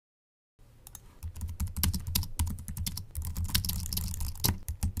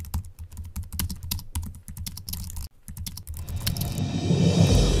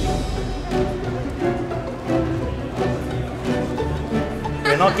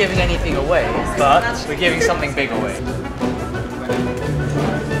not giving anything away, but we're giving something big away.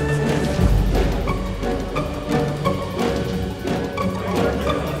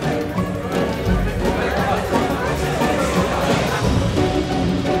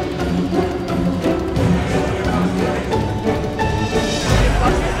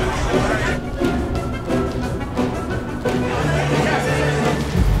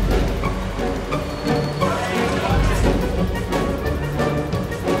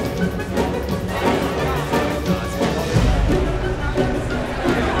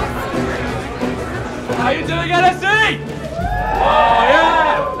 How you doing, LSD? Oh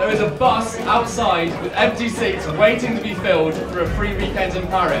yeah! There is a bus outside with empty seats waiting to be filled for a free weekend in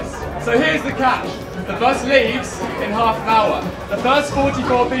Paris. So here's the catch. The bus leaves in half an hour. The first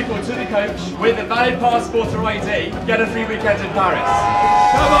 44 people to the coach with a valid passport or ID get a free weekend in Paris.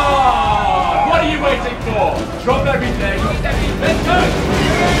 Come on! What are you waiting for? Drop everything. Let's go!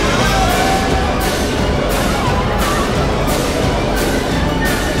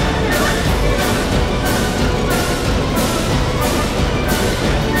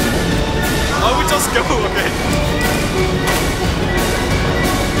 I would just go a bit.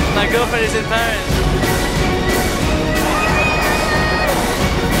 My girlfriend is in Paris.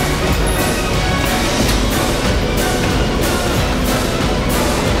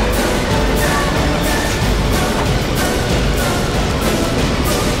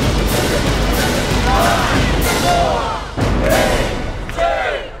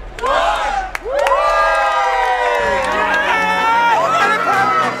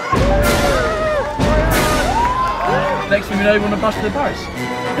 Next thing you know, you want to bus to Paris.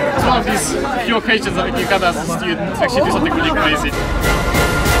 It's one of these few occasions that you get as a student to actually do something really crazy.